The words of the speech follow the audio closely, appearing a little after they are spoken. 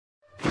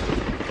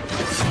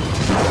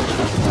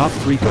Top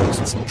 3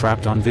 Ghosts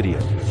Trapped on Video.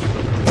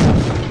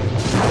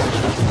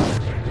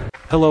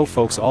 Hello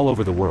folks all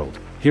over the world,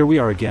 here we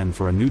are again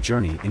for a new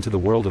journey into the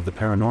world of the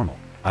paranormal.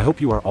 I hope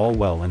you are all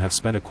well and have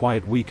spent a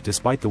quiet week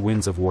despite the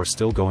winds of war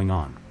still going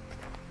on.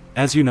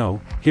 As you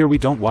know, here we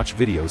don't watch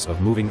videos of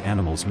moving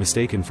animals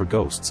mistaken for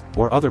ghosts,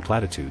 or other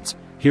platitudes,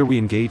 here we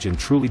engage in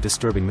truly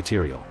disturbing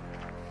material.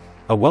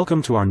 A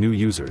welcome to our new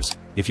users.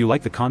 If you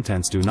like the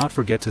contents, do not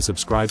forget to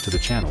subscribe to the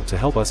channel to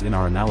help us in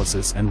our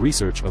analysis and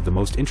research of the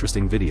most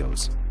interesting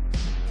videos.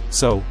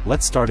 So,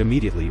 let's start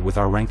immediately with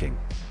our ranking.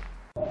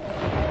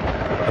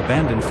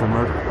 Abandoned for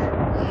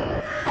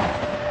murder.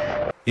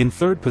 In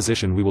third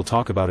position we will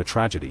talk about a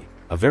tragedy,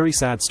 a very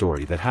sad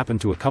story that happened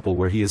to a couple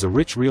where he is a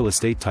rich real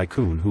estate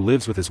tycoon who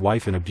lives with his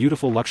wife in a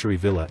beautiful luxury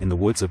villa in the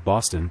woods of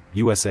Boston,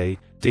 USA,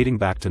 dating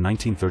back to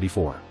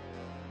 1934.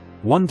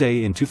 One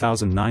day in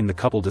 2009 the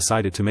couple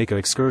decided to make an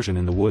excursion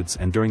in the woods,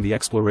 and during the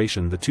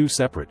exploration the two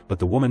separate, but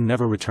the woman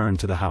never returned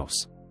to the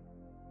house.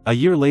 A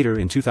year later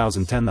in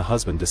 2010 the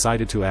husband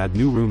decided to add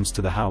new rooms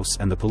to the house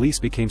and the police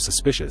became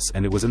suspicious,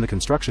 and it was in the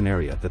construction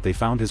area that they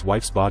found his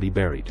wife's body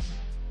buried.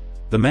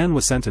 The man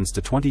was sentenced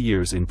to 20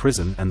 years in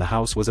prison and the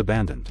house was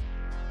abandoned.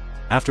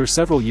 After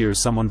several years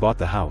someone bought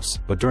the house,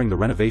 but during the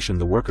renovation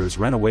the workers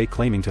ran away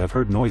claiming to have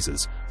heard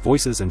noises,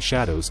 voices and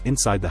shadows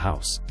inside the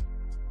house.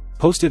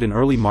 Posted in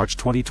early March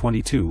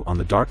 2022 on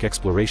the Dark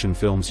Exploration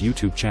Films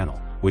YouTube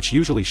channel, which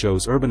usually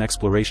shows urban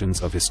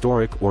explorations of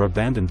historic or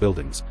abandoned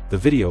buildings, the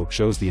video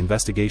shows the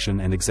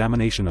investigation and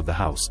examination of the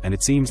house, and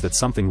it seems that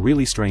something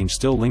really strange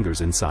still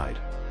lingers inside.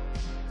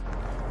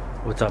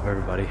 What's up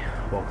everybody?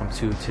 Welcome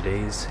to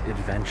today's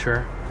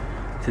adventure.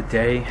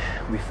 Today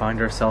we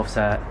find ourselves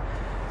at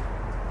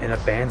an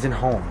abandoned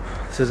home.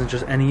 This isn't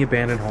just any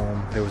abandoned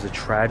home, there was a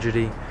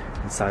tragedy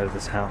inside of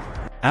this house.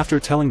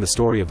 After telling the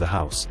story of the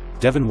house,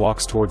 Devin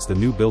walks towards the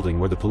new building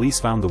where the police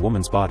found the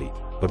woman's body,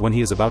 but when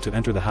he is about to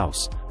enter the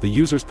house, the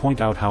users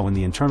point out how in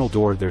the internal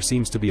door there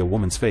seems to be a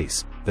woman's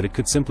face, that it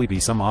could simply be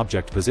some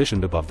object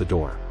positioned above the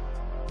door.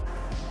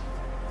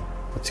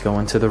 Let's go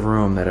into the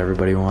room that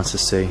everybody wants to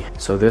see.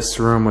 So this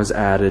room was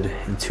added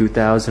in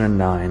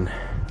 2009.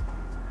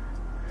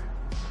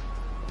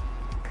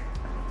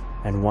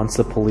 And once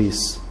the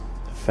police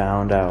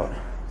found out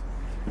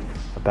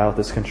about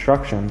this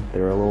construction, they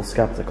were a little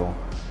skeptical.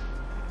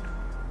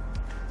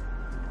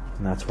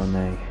 And that's when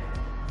they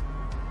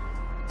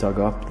dug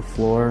up the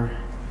floor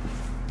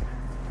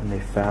and they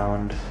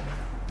found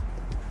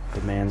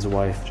the man's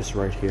wife just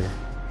right here.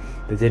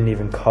 They didn't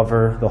even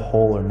cover the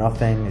hole or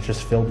nothing, it's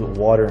just filled with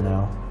water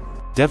now.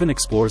 Devin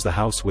explores the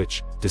house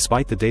which,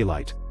 despite the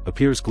daylight,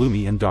 appears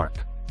gloomy and dark.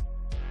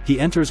 He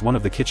enters one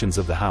of the kitchens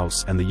of the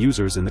house and the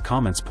users in the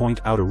comments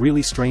point out a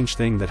really strange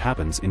thing that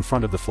happens in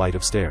front of the flight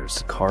of stairs.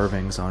 The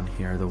carvings on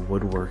here, the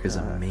woodwork is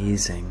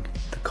amazing.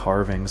 The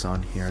carvings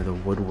on here, the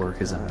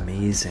woodwork is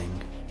amazing.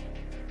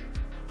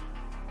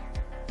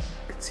 You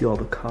can see all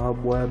the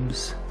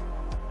cobwebs.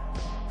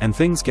 And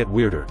things get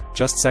weirder,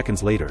 just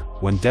seconds later,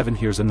 when Devin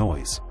hears a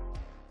noise.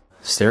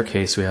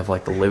 Staircase, we have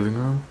like the living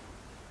room.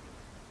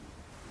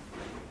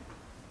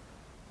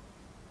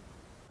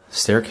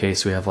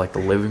 Staircase, we have like the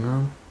living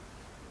room.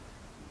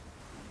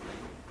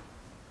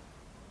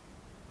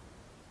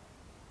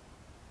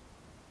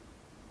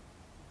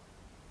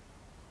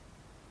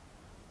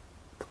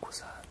 What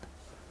was that?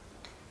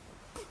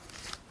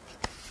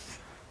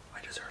 I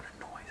just heard a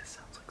noise. It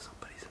sounds like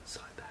somebody's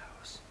inside the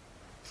house.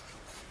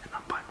 And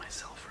I'm by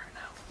myself right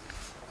now.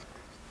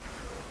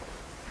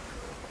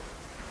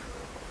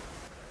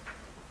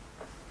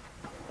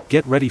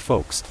 Get ready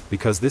folks,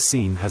 because this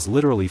scene has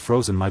literally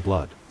frozen my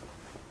blood.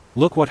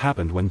 Look what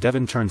happened when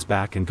Devin turns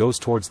back and goes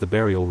towards the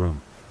burial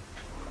room.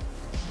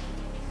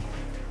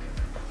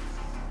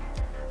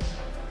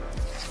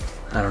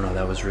 I don't know,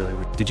 that was really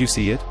weird. Did you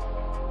see it?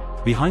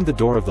 Behind the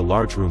door of the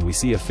large room we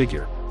see a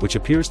figure, which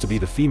appears to be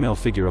the female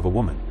figure of a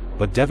woman,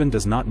 but Devin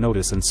does not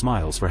notice and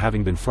smiles for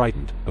having been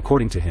frightened,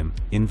 according to him,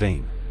 in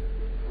vain.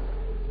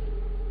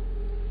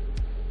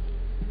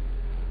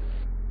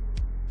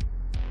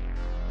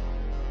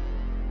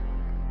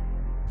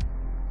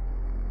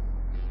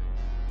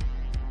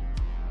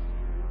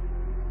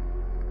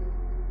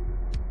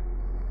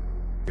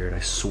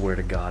 I swear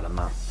to God, I'm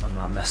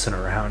not messing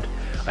around.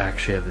 I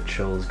actually have the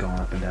chills going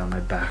up and down my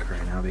back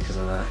right now because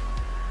of that.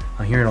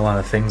 I'm hearing a lot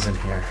of things in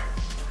here.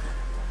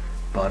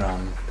 But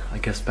I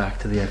guess back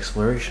to the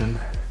exploration.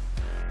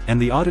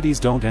 And the oddities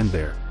don't end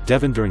there.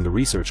 Devin during the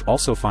research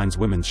also finds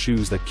women's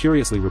shoes that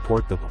curiously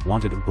report the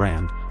wanted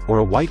brand, or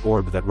a white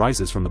orb that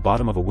rises from the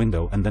bottom of a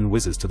window and then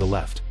whizzes to the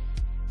left.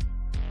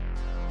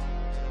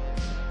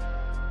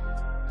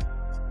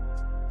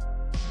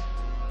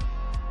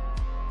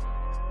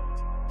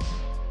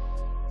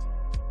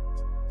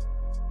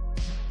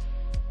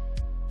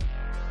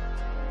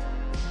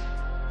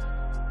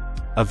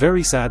 A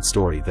very sad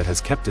story that has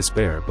kept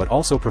despair but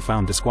also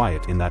profound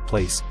disquiet in that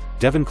place.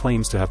 Devin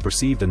claims to have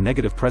perceived a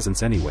negative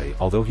presence anyway,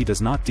 although he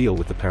does not deal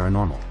with the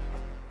paranormal.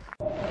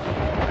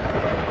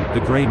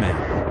 The Gray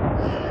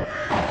Man.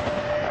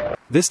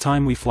 This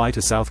time we fly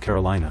to South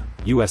Carolina,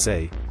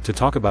 USA, to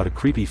talk about a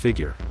creepy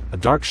figure, a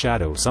dark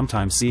shadow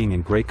sometimes seen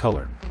in gray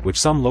color, which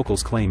some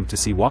locals claim to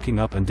see walking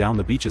up and down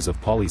the beaches of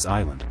Pawleys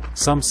Island.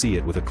 Some see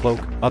it with a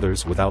cloak,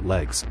 others without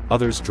legs,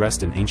 others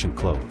dressed in ancient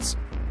clothes.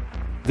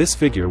 This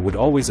figure would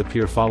always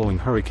appear following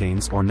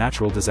hurricanes or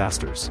natural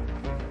disasters.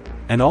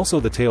 And also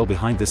the tale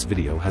behind this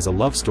video has a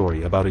love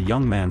story about a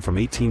young man from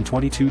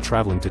 1822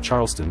 traveling to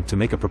Charleston to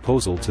make a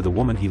proposal to the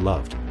woman he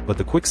loved, but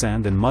the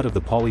quicksand and mud of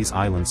the Pawleys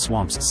Island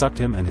swamps sucked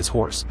him and his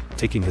horse,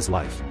 taking his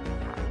life.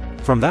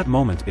 From that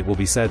moment it will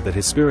be said that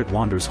his spirit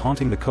wanders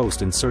haunting the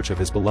coast in search of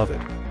his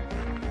beloved.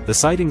 The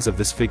sightings of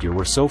this figure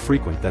were so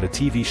frequent that a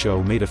TV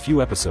show made a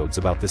few episodes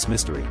about this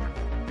mystery.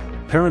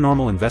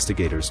 Paranormal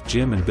investigators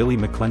Jim and Billy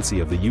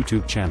McClency of the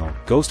YouTube channel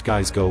Ghost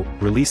Guys Go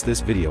released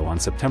this video on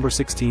September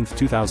 16,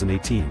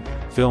 2018,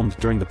 filmed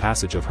during the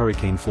passage of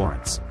Hurricane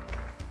Florence.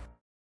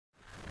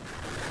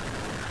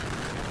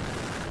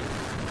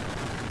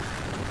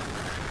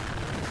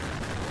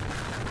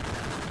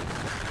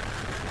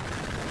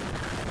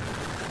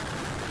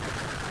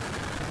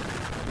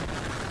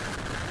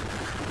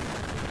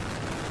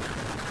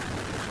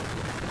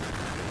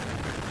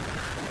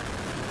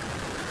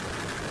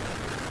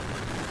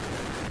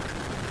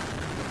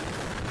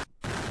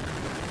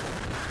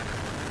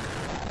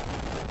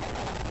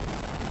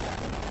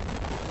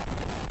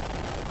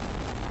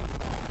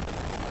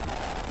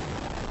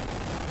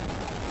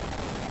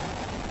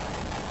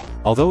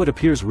 Although it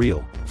appears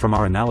real, from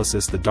our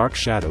analysis the dark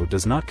shadow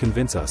does not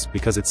convince us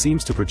because it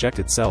seems to project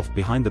itself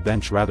behind the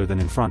bench rather than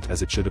in front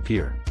as it should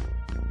appear.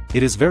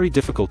 It is very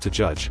difficult to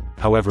judge,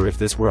 however if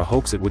this were a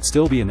hoax it would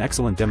still be an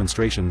excellent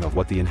demonstration of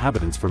what the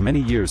inhabitants for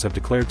many years have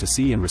declared to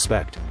see and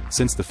respect,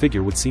 since the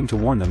figure would seem to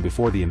warn them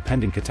before the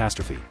impending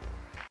catastrophe.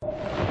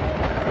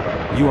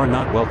 You are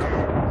not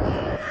welcome.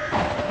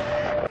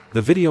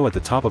 The video at the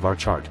top of our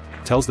chart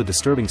tells the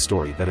disturbing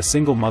story that a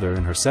single mother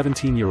and her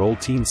 17-year-old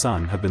teen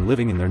son have been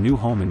living in their new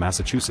home in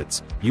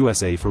Massachusetts,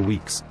 USA for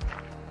weeks.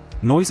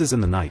 Noises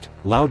in the night,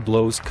 loud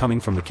blows coming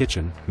from the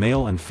kitchen,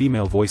 male and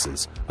female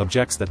voices,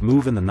 objects that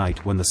move in the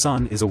night when the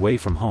son is away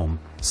from home,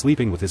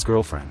 sleeping with his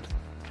girlfriend.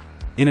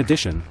 In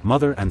addition,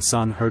 mother and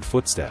son heard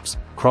footsteps,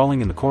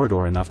 crawling in the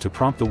corridor enough to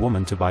prompt the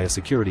woman to buy a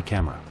security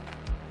camera.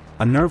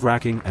 A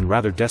nerve-wracking and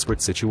rather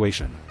desperate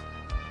situation.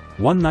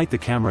 One night the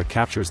camera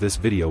captures this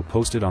video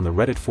posted on the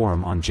Reddit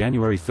forum on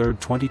January 3,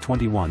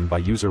 2021 by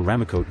user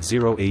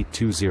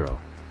Ramacote0820.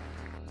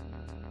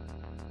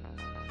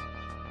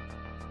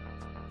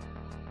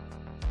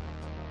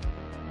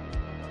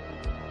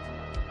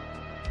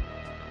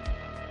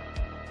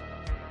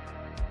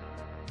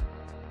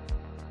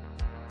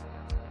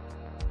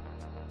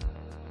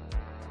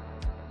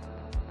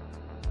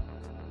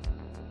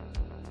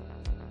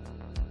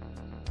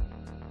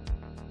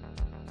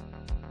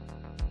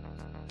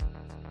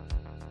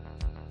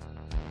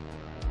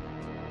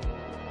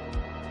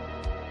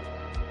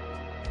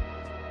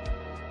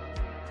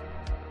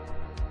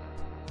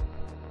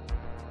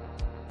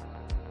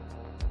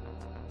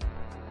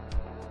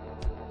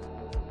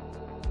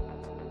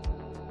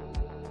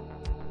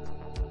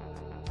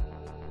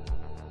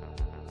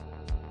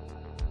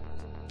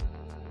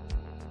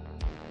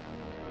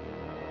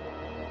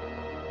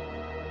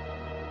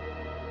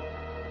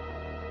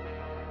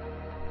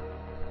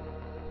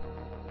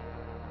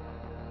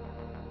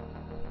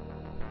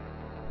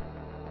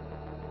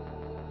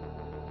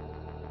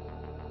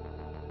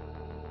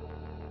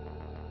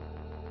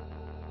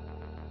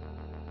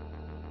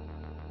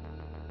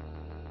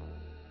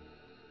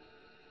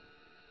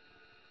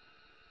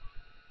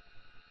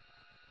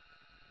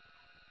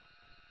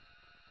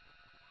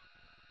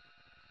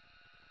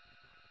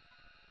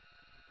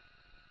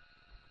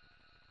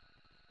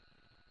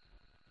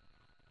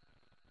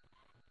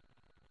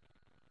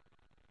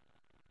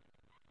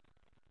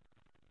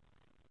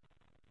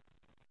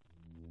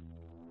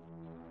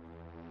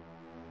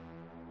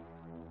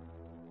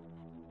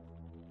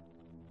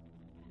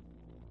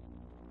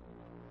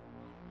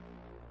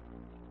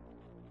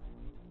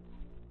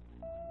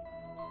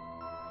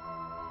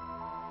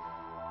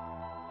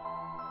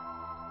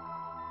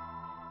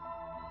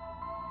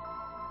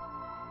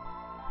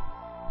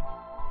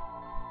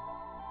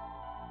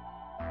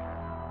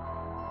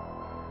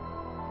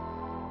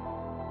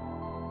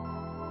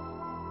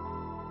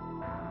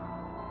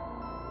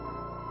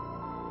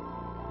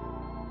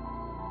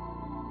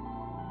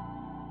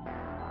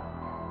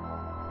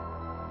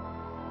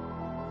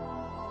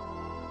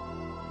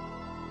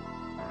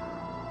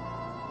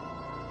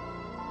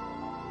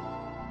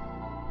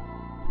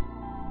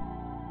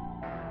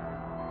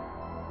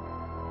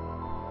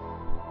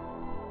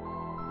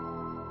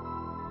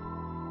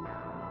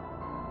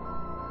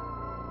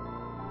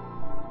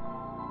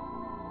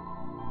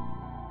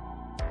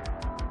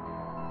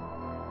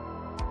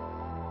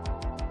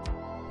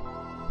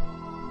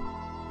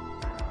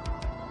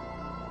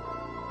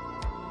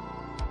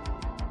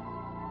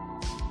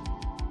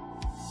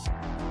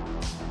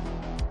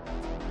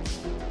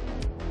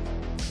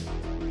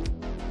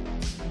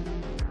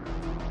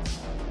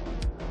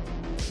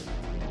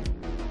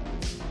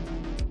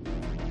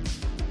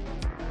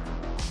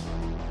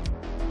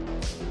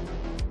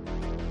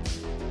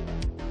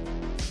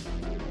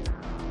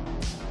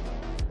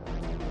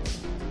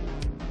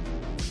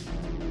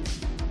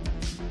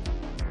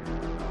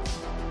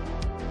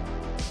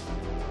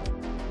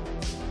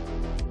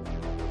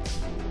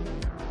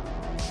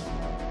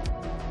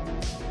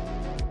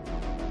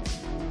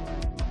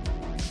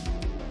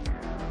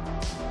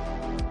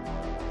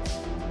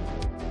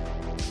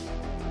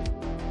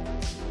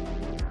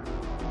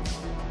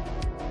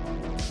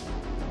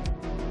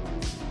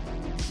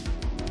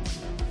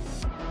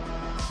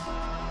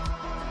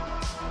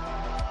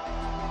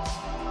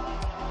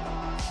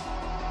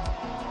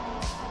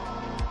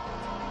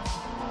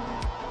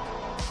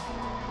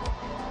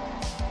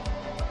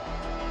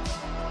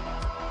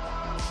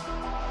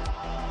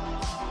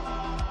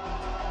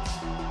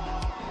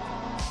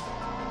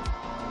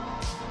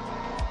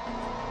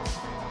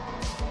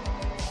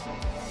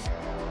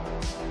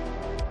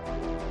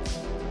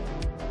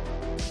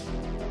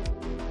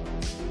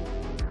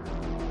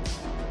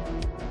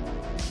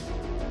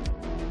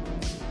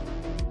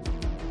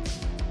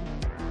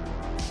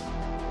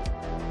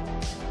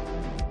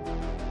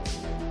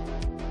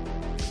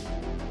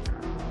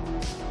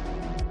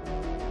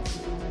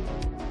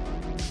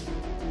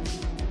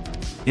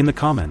 In the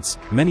comments,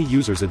 many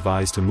users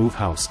advise to move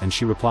house and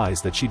she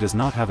replies that she does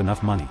not have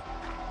enough money.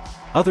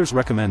 Others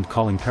recommend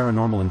calling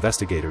paranormal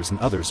investigators and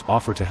others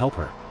offer to help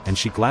her, and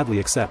she gladly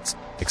accepts,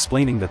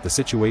 explaining that the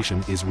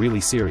situation is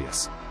really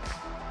serious.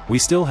 We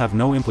still have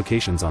no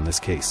implications on this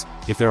case.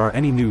 If there are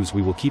any news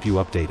we will keep you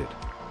updated.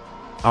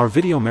 Our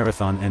video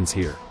marathon ends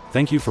here.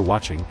 Thank you for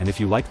watching, and if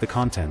you like the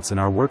contents and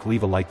our work,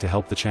 leave a like to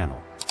help the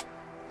channel.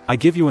 I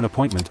give you an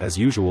appointment as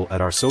usual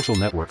at our social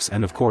networks,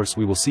 and of course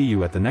we will see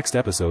you at the next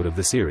episode of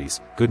the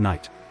series. Good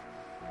night.